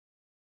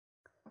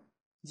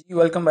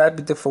Welcome back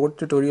with the fourth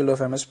tutorial of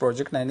MS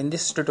Project, and in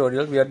this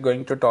tutorial we are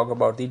going to talk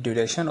about the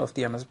duration of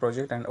the MS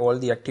Project and all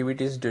the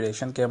activities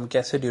duration कि हम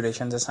कैसे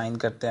durations assign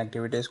करते हैं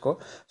activities को.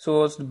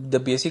 So the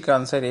basic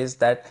answer is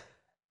that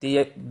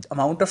the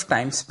amount of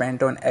time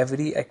spent on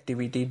every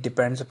activity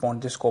depends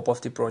upon the scope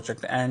of the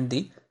project and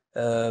the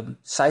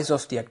size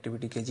of the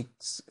activity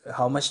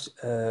how much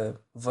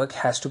work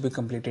has to be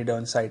completed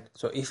on site.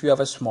 So if you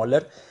have a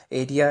smaller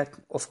area,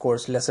 of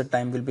course lesser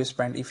time will be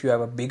spent. If you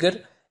have a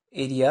bigger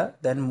area,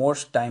 then more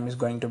time is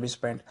going to be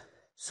spent.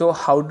 So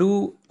how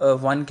do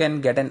one can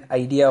get an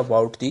idea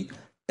about the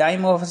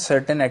time of a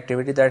certain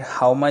activity, that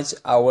how much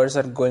hours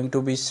are going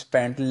to be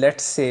spent,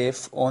 let's say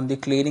on the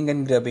clearing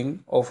and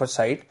grubbing of a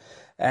site.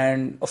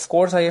 And of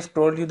course I have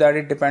told you that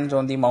it depends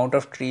on the amount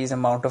of trees,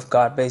 amount of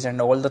garbage and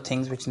all the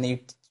things which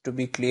need to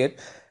be cleared.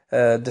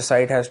 The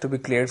site has to be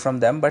cleared from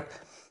them. But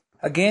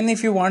again,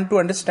 if you want to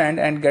understand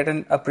and get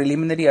a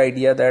preliminary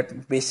idea,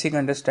 that basic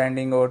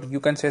understanding, or you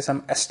can say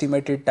some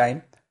estimated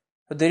time,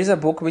 so there is a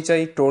book which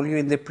I told you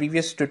in the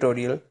previous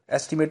tutorial,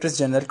 Estimator's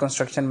General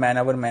Construction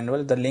Man-Hour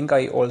Manual. The link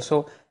I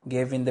also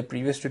gave in the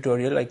previous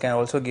tutorial, I can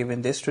also give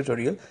in this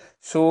tutorial.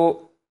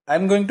 So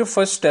I'm going to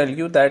first tell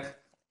you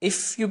that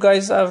if you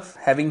guys are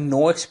having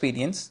no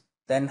experience,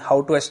 then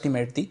how to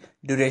estimate the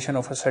duration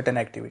of a certain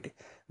activity.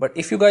 But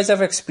if you guys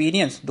have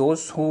experience,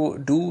 those who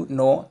do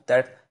know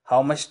that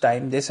how much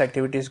time this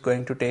activity is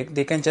going to take,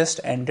 they can just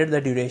enter the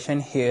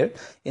duration here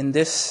in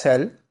this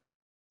cell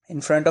in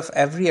front of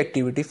every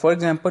activity. For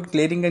example,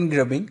 clearing and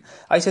grubbing,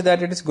 I say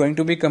that it is going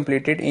to be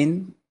completed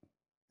in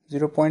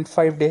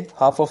 0.5 day,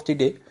 half of the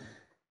day.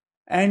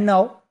 And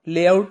now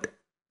layout,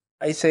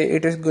 I say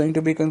it is going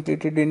to be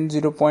completed in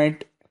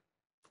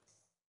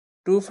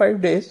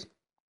 0.25 days.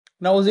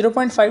 Now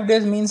 0.5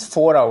 days means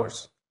 4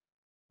 hours,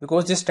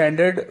 because the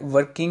standard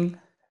working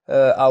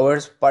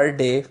hours per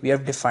day we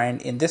have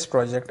defined in this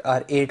project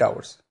are 8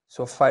 hours.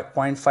 So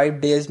 5.5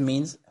 days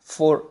means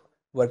 4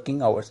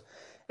 working hours.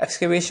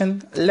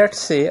 Excavation, let's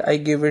say I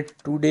give it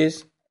 2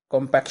 days.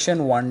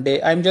 Compaction 1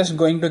 day. I'm just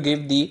going to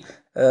give the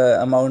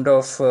amount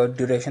of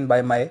duration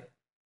by my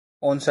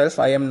own self.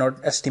 I am not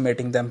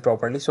estimating them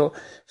properly. So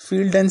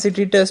field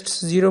density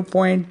tests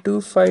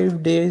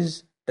 0.25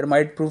 days,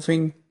 termite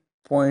proofing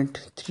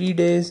 0.3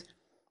 days,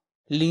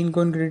 lean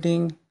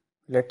concreting,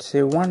 let's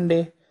say 1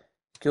 day,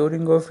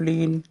 curing of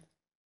lean,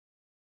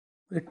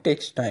 it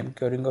takes time,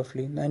 curing of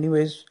lean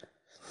anyways,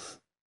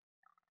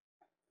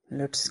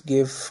 let's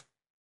give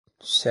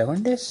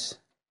 7 days,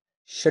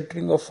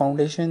 shuttering of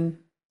foundation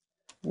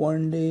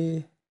 1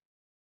 day,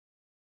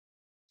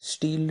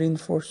 steel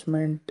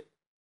reinforcement,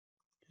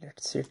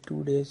 let's say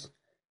 2 days,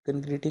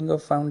 concreting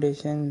of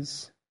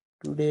foundations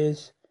 2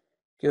 days,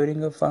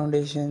 curing of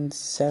foundations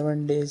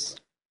 7 days,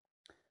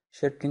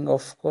 shuttering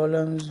of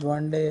columns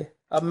 1 day.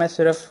 अब मैं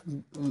सिर्फ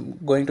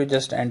going to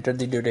just enter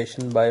the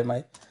duration by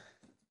my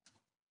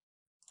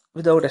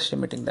without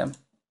estimating them.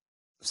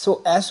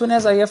 So as soon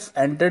as I have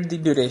entered the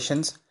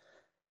durations,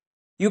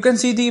 you can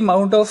see the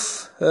amount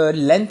of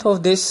length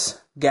of this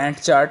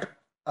Gantt chart.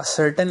 A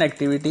certain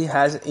activity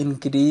has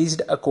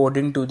increased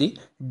according to the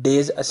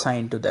days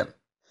assigned to them.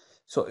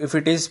 So if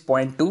it is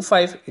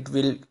 0.25, it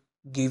will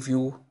give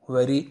you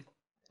very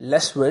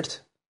less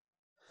width.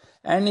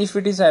 And if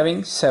it is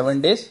having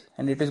 7 days,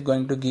 and it is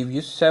going to give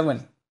you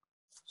 7.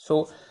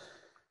 So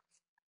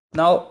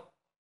now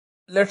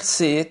let's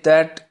say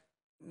that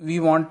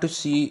we want to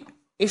see,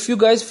 if you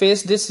guys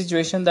face this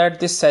situation that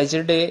this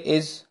Saturday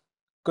is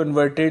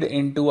converted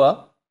into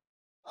a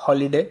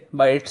holiday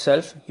by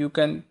itself, you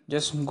can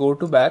just go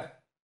to back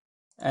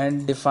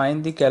and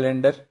define the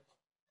calendar.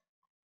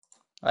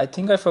 I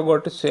think I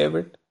forgot to save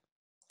it,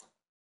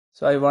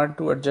 so I want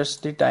to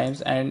adjust the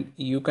times, and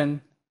you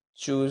can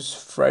choose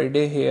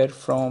Friday here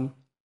from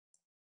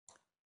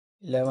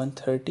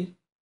 11:30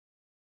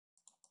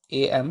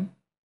 a.m.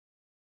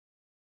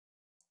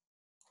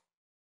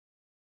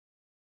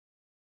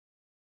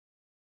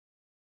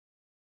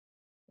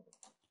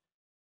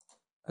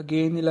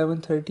 again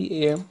 11:30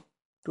 a.m.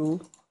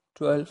 to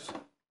 12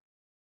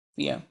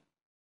 p.m.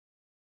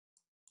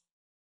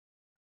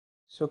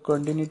 So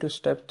continue to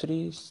step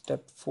 3,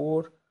 step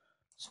 4,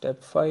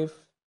 step 5,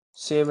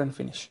 save and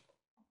finish.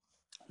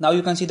 Now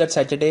you can see that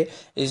Saturday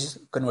is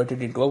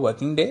converted into a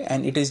working day,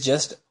 and it is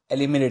just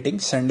eliminating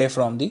Sunday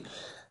from the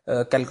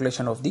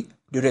calculation of the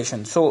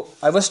duration. So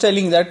I was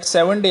telling that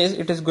 7 days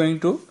it is going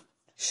to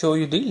show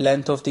you the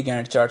length of the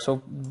Gantt chart.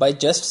 So by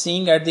just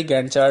seeing at the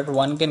Gantt chart,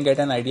 one can get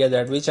an idea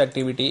that which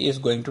activity is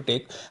going to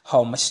take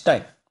how much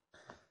time.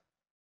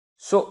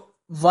 So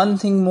one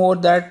thing more,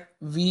 that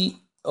we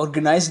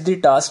organized the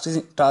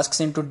tasks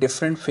into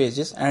different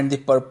phases, and the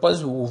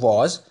purpose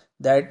was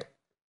that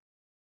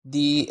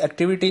the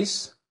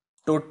activities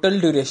total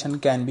duration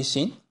can be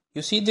seen.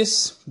 You see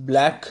this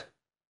black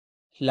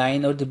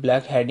line or the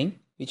black heading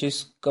which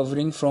is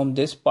covering from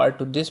this part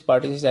to this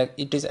part,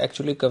 it is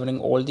actually covering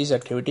all these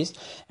activities,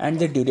 and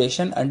the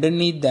duration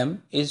underneath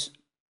them is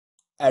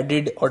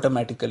added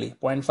automatically.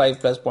 0.5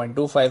 plus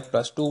 0.25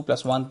 plus 2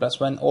 plus 1 plus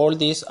 1, all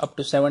these up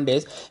to 7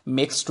 days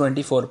makes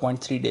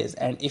 24.3 days.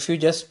 And if you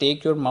just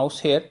take your mouse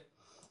here,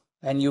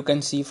 and you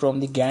can see from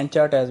the Gantt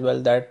chart as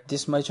well that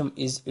this much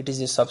is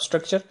a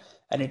substructure,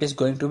 and it is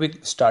going to be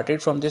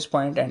started from this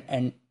point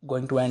and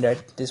going to end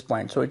at this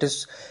point. So it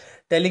is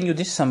telling you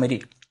this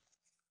summary: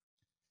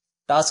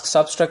 task,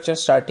 substructure,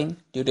 starting,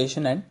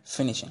 duration, and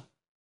finishing.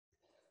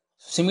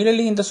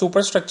 Similarly, in the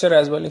superstructure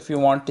as well, if you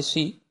want to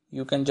see,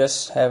 you can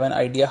just have an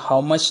idea how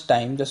much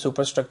time the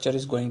superstructure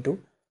is going to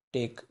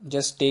take.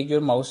 Just take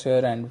your mouse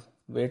here and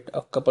wait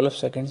a couple of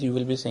seconds. You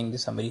will be seeing the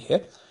summary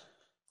here.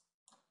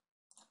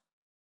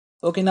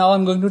 Okay, now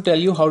I'm going to tell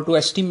you how to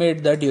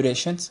estimate the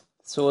durations.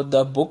 So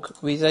the book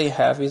which I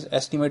have is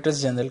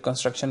Estimator's General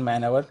Construction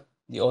Man-Hour.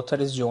 The author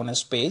is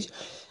Jonas Page.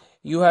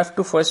 You have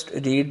to first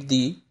read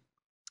the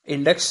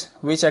index,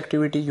 which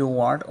activity you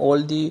want.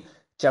 All the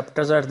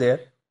chapters are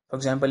there. For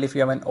example, if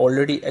you have an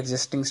already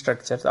existing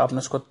structure, तो आपने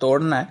उसको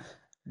तोड़ना है,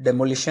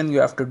 demolition you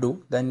have to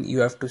do, then you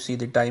have to see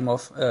the time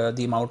of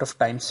the amount of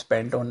time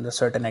spent on the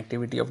certain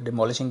activity of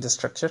demolishing the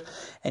structure.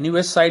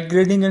 Anyway, site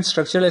grading and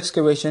structural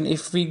excavation,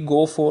 if we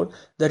go for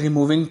the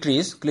removing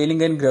trees,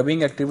 clearing and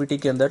grubbing activity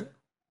के अंदर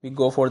we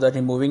go for the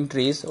removing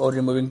trees or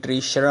removing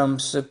tree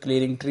shrubs,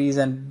 clearing trees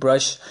and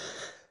brush.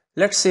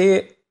 Let's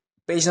say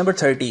page number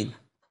 13.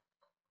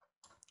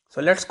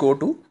 So let's go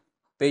to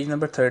page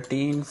number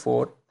 13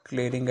 for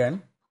clearing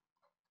and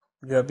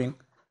grubbing,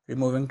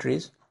 removing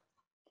trees.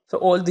 So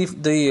all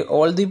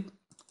the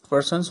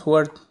persons who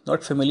are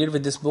not familiar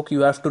with this book, you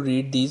have to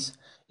read these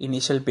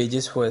initial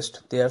pages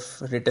first. They have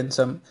written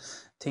some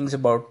things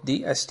about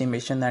the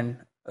estimation and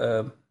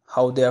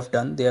how they have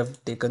done. They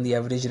have taken the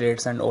average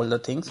rates and all the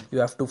things. You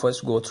have to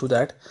first go through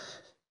that.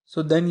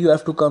 So then you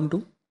have to come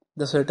to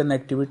the certain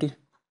activity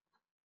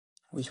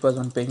which was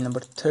on page number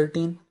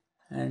 13,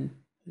 and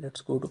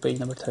let's go to page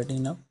number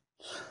 13 now.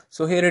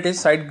 So here it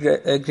is, site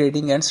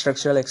grading and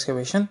structural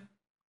excavation.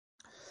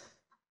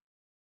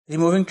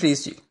 Removing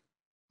trees.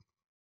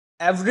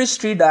 Average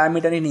tree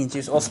diameter in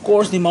inches. Of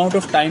course, the amount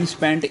of time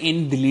spent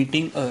in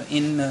deleting,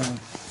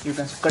 you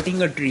can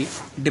cutting a tree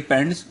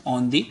depends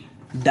on the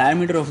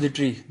diameter of the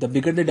tree. The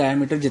bigger the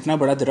diameter, जितना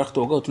बड़ा दरख्त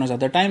होगा उतना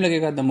ज़्यादा time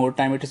लगेगा. The more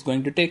time it is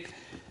going to take.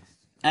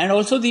 And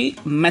also the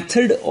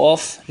method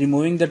of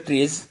removing the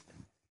trees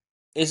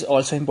is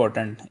also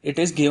important. It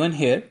is given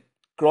here.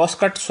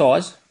 Cross-cut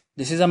saws.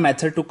 This is a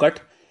method to cut.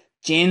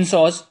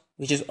 Chainsaws,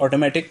 which is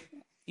automatic.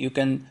 You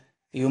can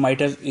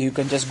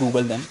just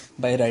Google them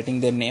by writing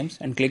their names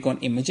and click on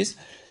images.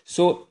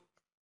 So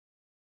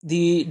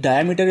the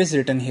diameter is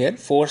written here,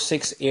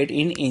 468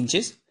 in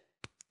inches.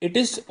 It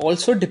is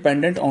also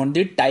dependent on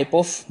the type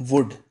of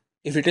wood.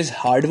 If it is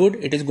hardwood,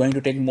 it is going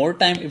to take more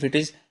time. If it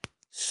is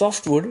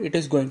softwood, it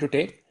is going to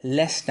take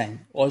less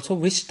time. Also,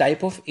 which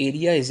type of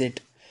area is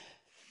it?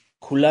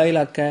 खुला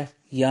इलाका है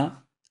या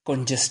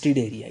congested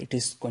area? It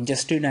is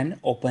congested and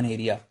open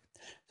area.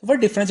 So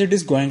what difference it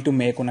is going to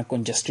make on a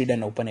congested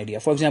and open area?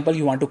 For example,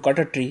 you want to cut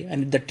a tree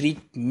and the tree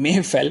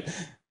may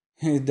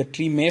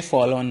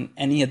fall on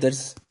any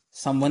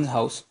someone's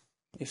house.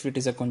 If it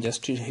is a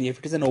congested area, if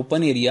it is an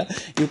open area,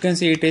 you can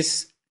see it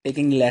is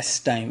taking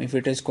less time. If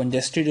it is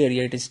congested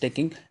area, it is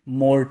taking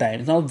more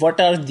time. Now, what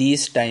are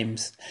these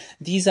times?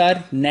 These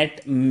are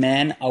net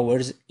man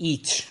hours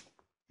each.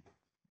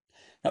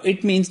 Now,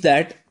 it means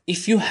that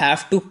if you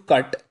have to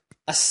cut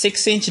a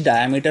 6-inch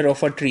diameter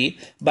of a tree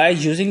by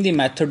using the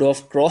method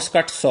of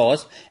cross-cut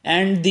saws,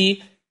 and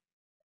the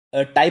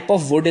type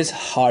of wood is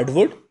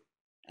hardwood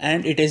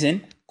and it is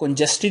in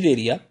congested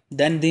area,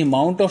 then the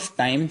amount of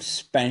time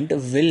spent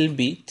will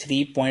be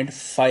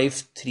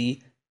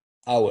 3.53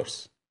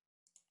 hours.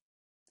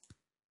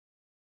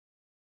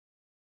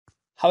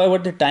 However,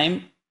 the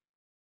time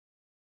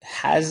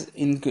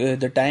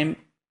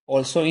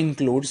also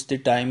includes the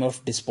time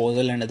of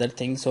disposal and other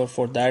things. So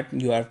for that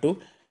you have to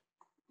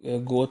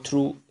go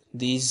through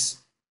these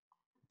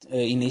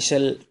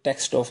initial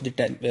text of the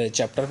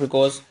chapter,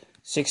 because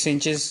 6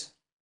 inches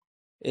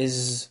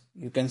is,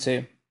 you can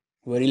say,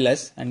 very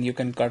less, and you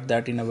can cut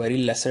that in a very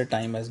lesser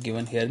time as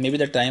given here. Maybe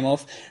the time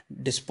of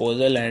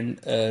disposal and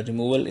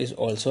removal is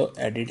also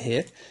added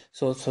here.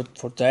 So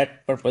for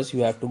that purpose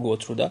you have to go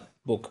through the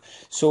book.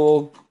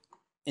 So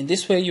in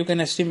this way you can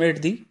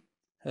estimate the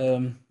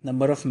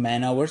number of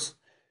man hours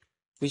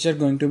which are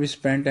going to be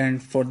spent,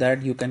 and for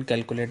that you can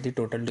calculate the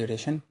total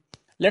duration.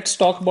 Let's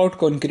talk about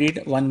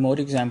concrete. One more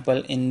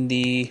example in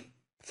the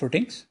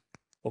footings.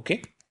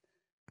 Okay,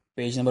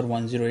 page number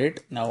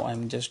 108. Now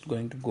I'm just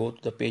going to go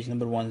to the page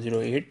number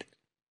 108.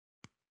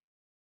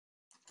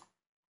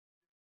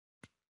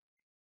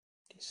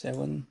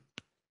 7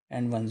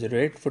 and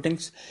 108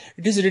 footings.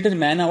 It is written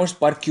man hours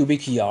per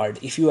cubic yard.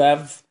 If you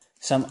have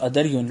some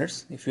other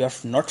units, if you are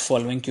not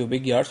following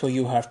cubic yards, so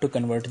you have to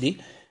convert the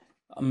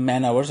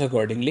man hours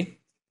accordingly.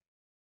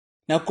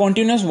 Now,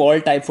 continuous wall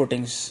type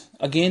footings.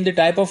 Again, the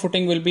type of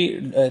footing will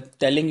be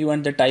telling you,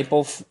 and the type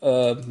of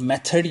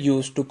method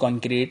used to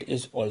concrete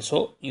is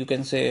also, you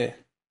can say,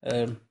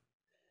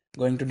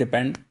 going to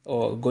depend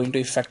or going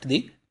to affect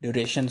the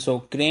duration. So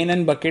crane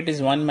and bucket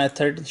is one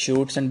method,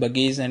 chutes and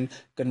buggies and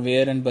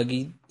conveyor and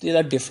buggy, these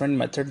are different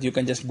methods. You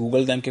can just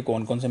google them कि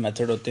कौन कौन से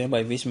method होते हैं,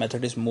 by which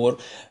method is more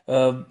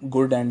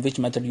good and which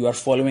method you are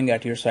following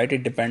at your site.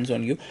 It depends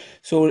on you.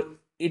 So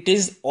it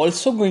is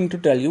also going to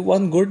tell you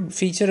one good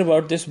feature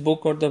about this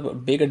book, or the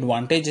big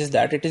advantage is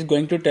that it is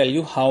going to tell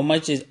you how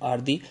much are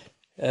the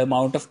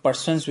amount of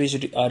persons which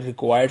are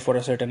required for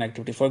a certain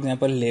activity. For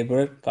example,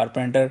 laborer,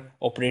 carpenter,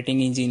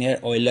 operating engineer,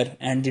 oiler,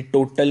 and the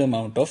total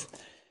amount of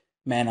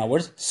man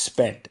hours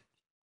spent.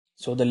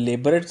 So the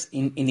laborers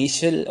in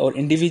initial or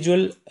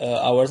individual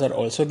hours are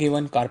also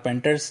given.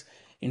 Carpenters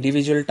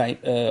individual time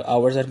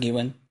hours are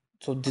given.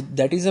 So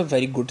that is a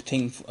very good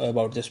thing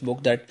about this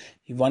book, that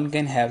one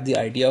can have the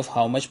idea of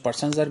how much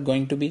persons are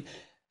going to be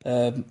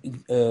uh,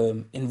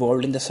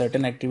 involved in the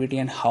certain activity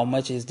and how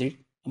much is the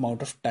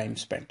amount of time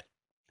spent.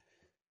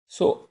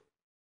 So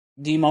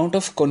the amount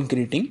of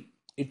concreting,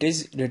 it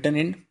is written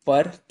in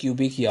per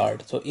cubic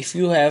yard. So if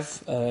you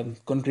have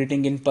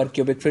concreting in per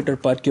cubic feet or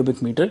per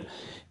cubic meter,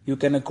 you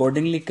can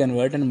accordingly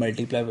convert and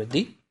multiply with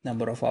the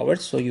number of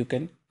hours, so you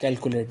can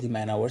calculate the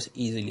man hours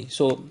easily.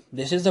 So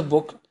this is the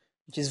book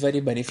which is very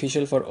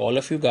beneficial for all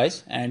of you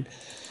guys. And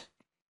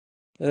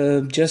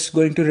just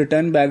going to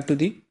return back to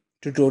the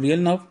tutorial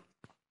now.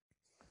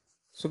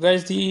 So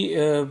guys,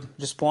 the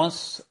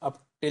response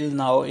up till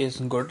now is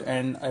good,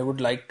 and I would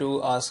like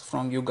to ask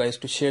from you guys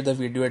to share the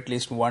video at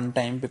least one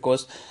time,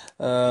 because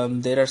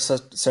there are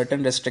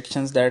certain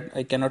restrictions that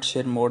I cannot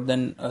share more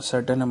than a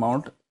certain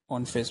amount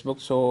on Facebook.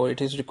 So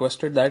it is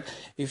requested that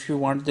if you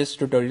want this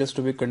tutorials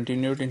to be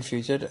continued in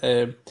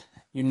future,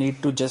 you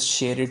need to just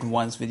share it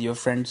once with your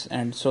friends,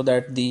 and so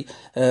that the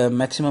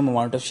maximum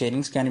amount of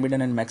sharings can be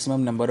done and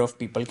maximum number of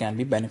people can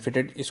be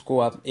benefited. इसको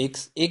आप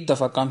एक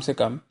दफ़ा कम से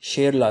कम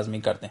share लाजमी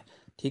कर दें.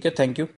 ठीक है, थैंक यू.